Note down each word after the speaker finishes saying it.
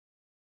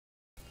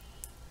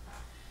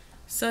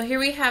So here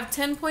we have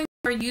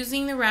 10.4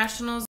 using the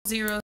rational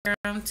zero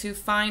theorem to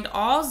find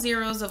all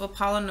zeros of a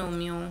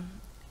polynomial,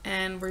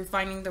 and we're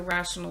finding the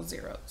rational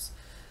zeros.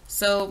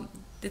 So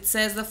it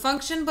says the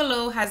function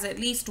below has at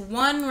least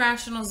one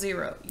rational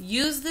zero.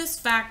 Use this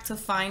fact to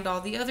find all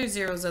the other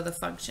zeros of the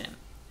function.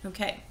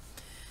 Okay.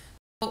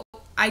 So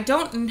I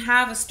don't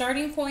have a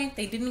starting point.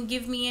 They didn't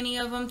give me any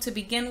of them to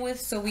begin with,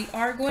 so we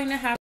are going to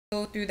have to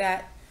go through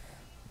that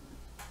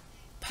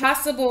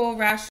possible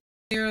rational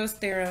zeros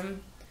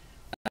theorem.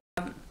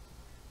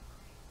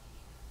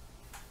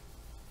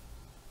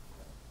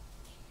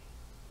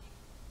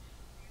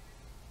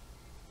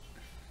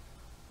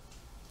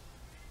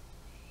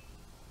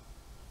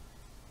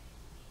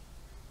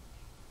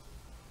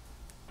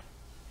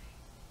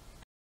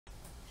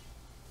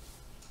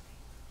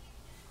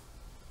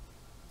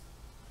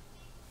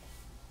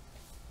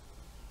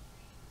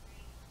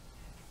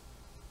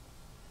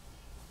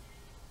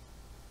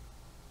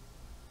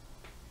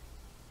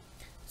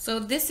 So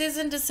this is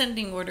in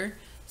descending order.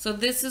 So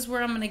this is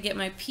where I'm going to get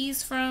my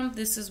p's from.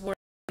 This is where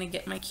I'm going to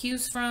get my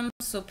q's from.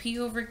 So p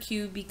over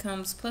q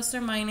becomes plus or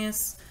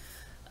minus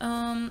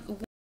 1,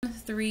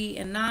 3,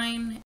 and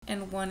 9,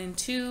 and 1 and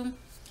 2.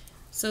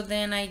 So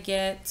then I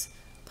get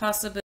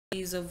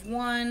possibilities of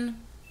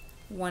 1,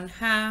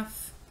 1/2,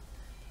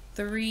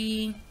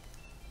 3,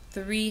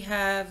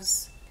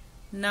 3/2,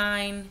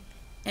 9,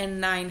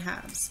 and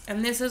 9/2.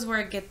 And this is where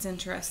it gets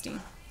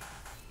interesting.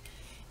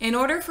 In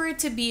order for it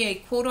to be a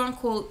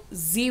quote-unquote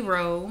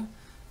zero,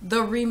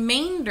 the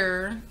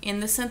remainder in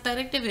the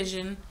synthetic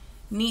division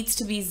needs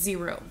to be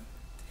 0.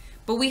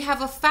 But we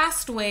have a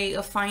fast way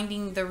of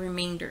finding the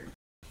remainder.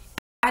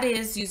 That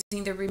is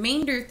using the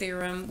remainder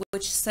theorem,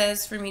 which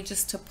says for me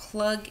just to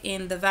plug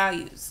in the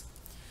values.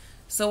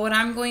 So what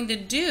I'm going to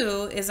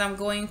do is I'm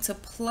going to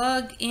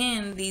plug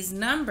in these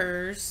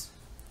numbers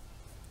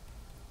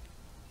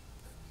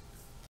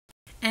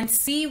and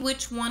see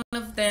which one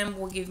of them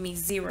will give me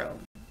 0.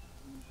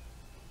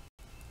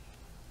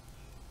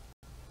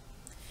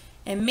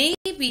 And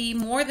maybe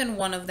more than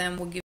one of them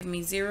will give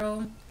me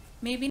 0,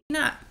 maybe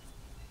not.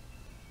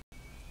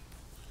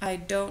 I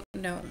don't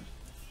know.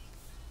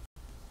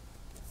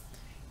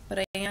 But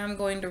I am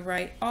going to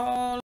write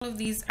all of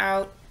these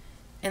out,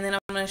 and then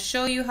I'm going to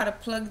show you how to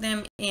plug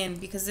them in,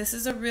 because this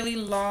is a really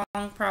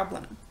long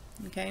problem.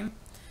 Okay?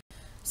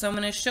 So I'm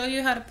going to show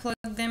you how to plug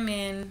them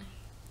in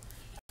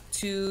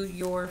to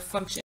your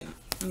function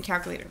in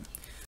calculator.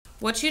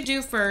 What you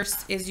do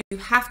first is you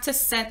have to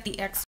set the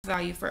x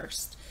value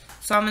first.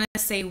 So I'm going to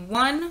say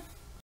 1,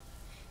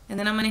 and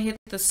then I'm going to hit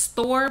the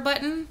store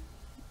button.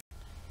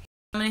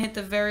 I'm going to hit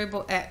the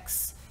variable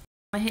x.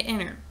 I'm going to hit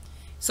enter.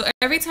 So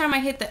every time I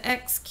hit the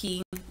x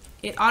key,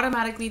 it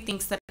automatically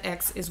thinks that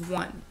x is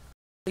 1.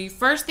 So the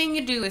first thing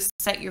you do is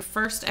set your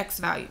first x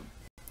value.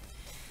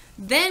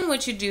 Then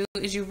what you do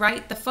is you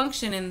write the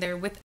function in there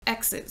with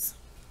x's.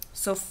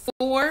 So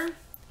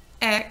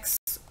 4x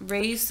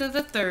raised to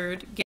the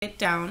third, get it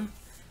down,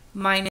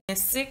 minus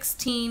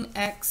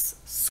 16x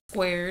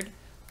squared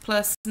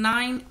plus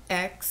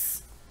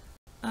 9x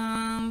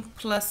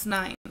plus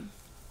 9.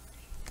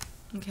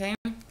 Okay?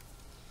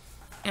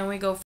 And we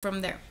go from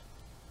there.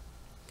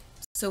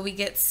 So we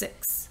get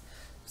 6.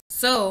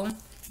 So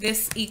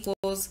this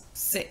equals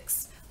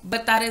 6.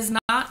 But that is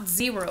not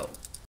 0.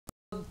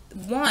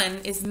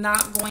 1 is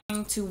not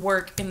going to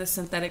work in the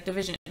synthetic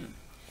division.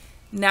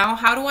 Now,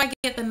 how do I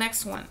get the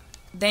next one?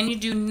 Then you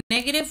do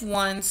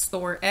 -1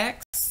 store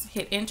x,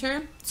 hit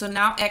enter. So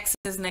now x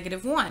is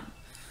 -1.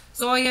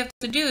 So all you have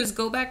to do is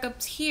go back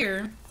up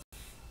here,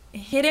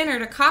 hit enter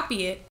to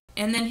copy it,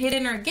 and then hit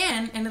enter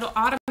again, and it'll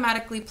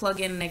automatically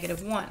plug in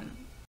 -1.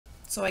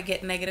 So I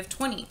get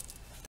 -20.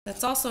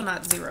 That's also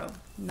not 0.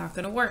 Not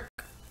going to work.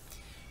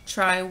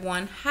 Try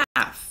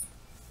 1/2.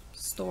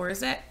 Store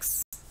as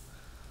x.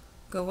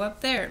 Go up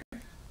there.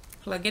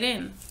 Plug it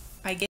in.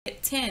 I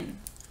get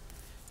 10.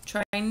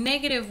 Try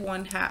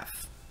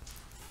 -1/2.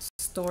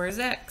 Store as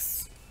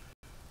x.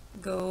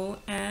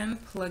 Go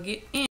and plug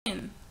it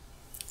in.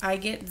 I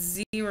get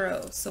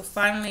 0. So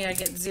finally I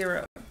get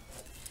 0.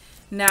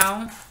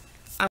 Now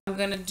I'm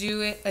going to do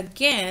it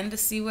again to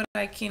see what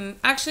I can.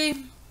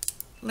 Actually,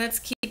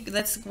 let's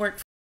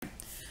work.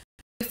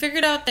 We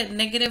figured out that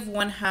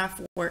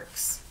 -1/2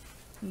 works.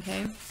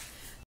 Okay.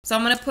 So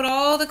I'm going to put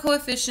all the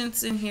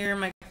coefficients in here in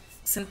my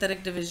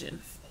synthetic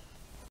division.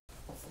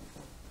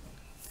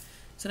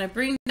 So when I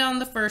bring down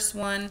the first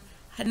one,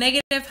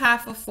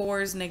 -1/2 of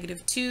 4 is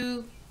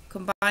 -2.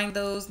 Combine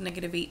those,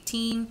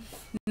 -18.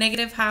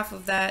 -1/2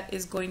 of that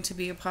is going to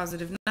be a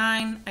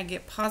 +9. I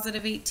get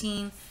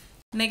 +18.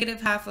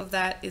 -1/2 of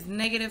that is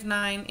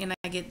 -9, and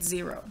I get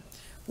 0,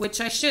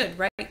 which I should,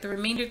 right? The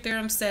remainder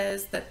theorem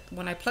says that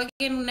when I plug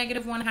in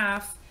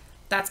 -1/2,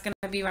 that's going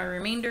to be my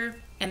remainder,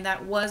 and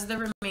that was the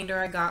remainder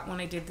I got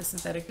when I did the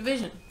synthetic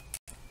division.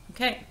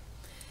 Okay.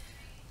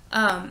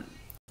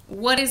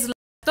 What is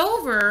left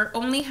over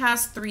only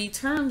has 3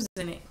 terms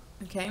in it.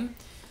 Okay.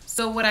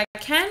 So what I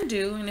can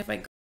do, and if I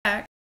go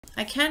back,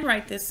 I can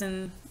write this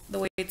in the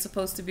way it's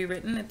supposed to be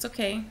written. It's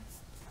okay.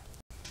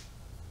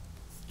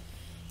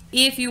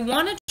 If you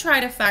want to try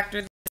to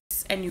factor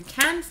this and you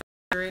can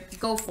factor it,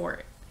 go for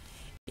it.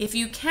 If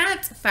you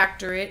can't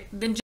factor it,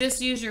 then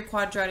just use your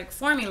quadratic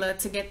formula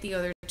to get the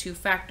other two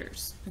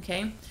factors,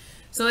 okay?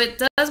 So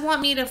it does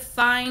want me to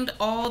find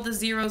all the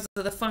zeros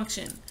of the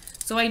function.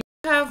 So I do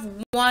have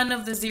one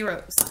of the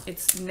zeros.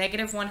 It's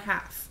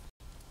 -1/2.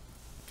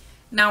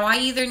 Now I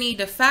either need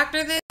to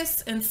factor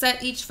this and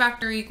set each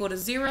factor equal to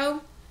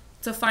 0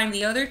 to find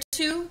the other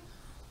two,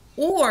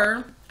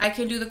 or I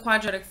can do the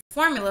quadratic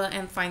formula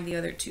and find the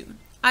other two.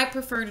 I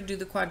prefer to do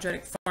the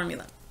quadratic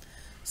formula.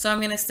 So I'm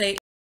going to say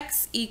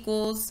x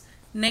equals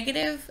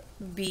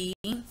 -b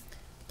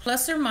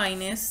plus or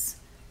minus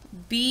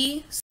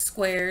b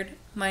squared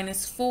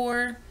minus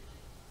 4ac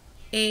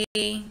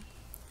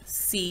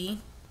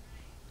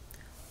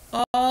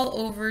all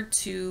over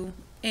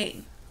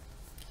 2a.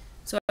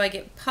 So I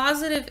get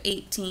positive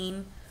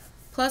 18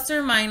 plus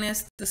or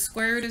minus the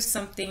square root of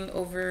something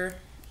over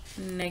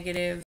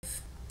negative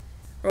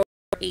or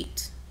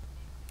 8.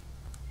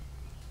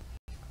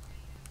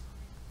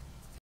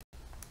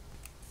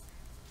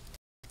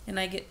 And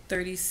I get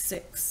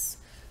 36.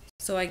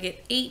 So I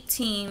get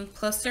 18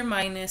 plus or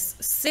minus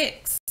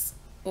 6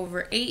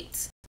 over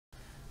 8,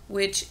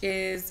 which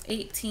is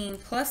 18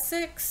 plus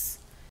 6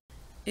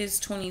 is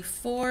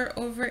 24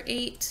 over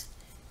 8,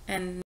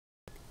 and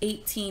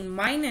 18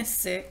 minus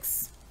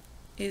 6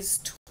 is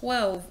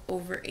 12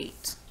 over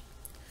 8.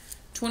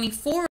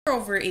 24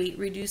 over 8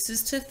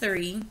 reduces to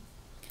 3,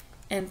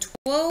 and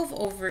 12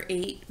 over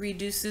 8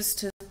 reduces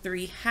to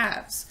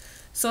 3/2.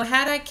 So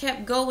had I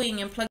kept going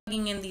and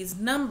plugging in these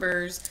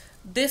numbers,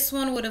 this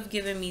one would have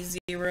given me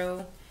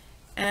 0,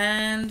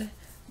 and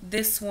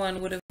this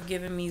one would have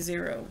given me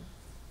 0.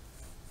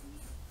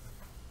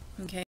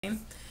 Okay?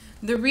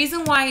 The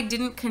reason why I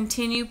didn't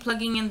continue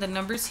plugging in the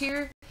numbers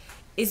here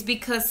is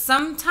because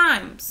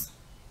sometimes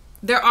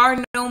there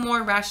are no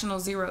more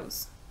rational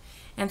zeros.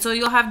 And so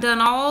you'll have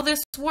done all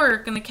this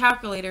work in the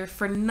calculator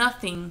for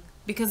nothing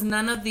because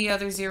none of the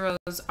other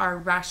zeros are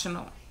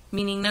rational,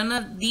 meaning none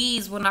of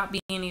these will not be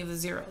any of the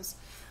zeros.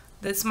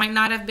 This might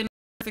not have been a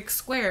perfect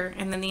square,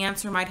 and then the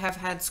answer might have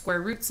had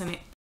square roots in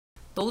it.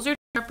 Those are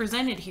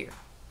represented here,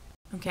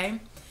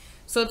 okay?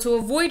 So to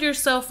avoid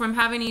yourself from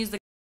having to use the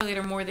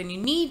calculator more than you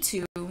need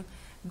to,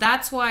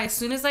 that's why as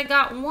soon as I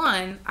got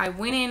 1, I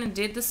went in and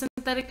did the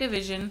synthetic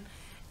division,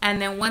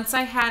 and then once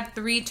I had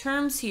 3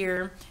 terms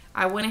here,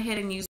 I went ahead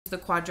and used the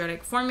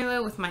quadratic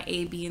formula with my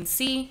a, b, and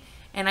c,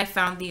 and I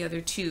found the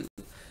other 2.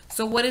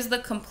 So what is the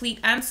complete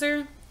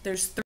answer?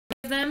 There's 3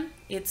 of them.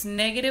 It's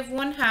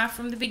 -1/2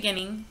 from the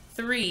beginning,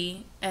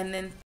 3, and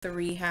then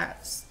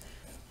 3/2.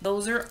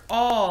 Those are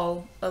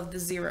all of the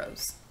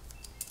zeros.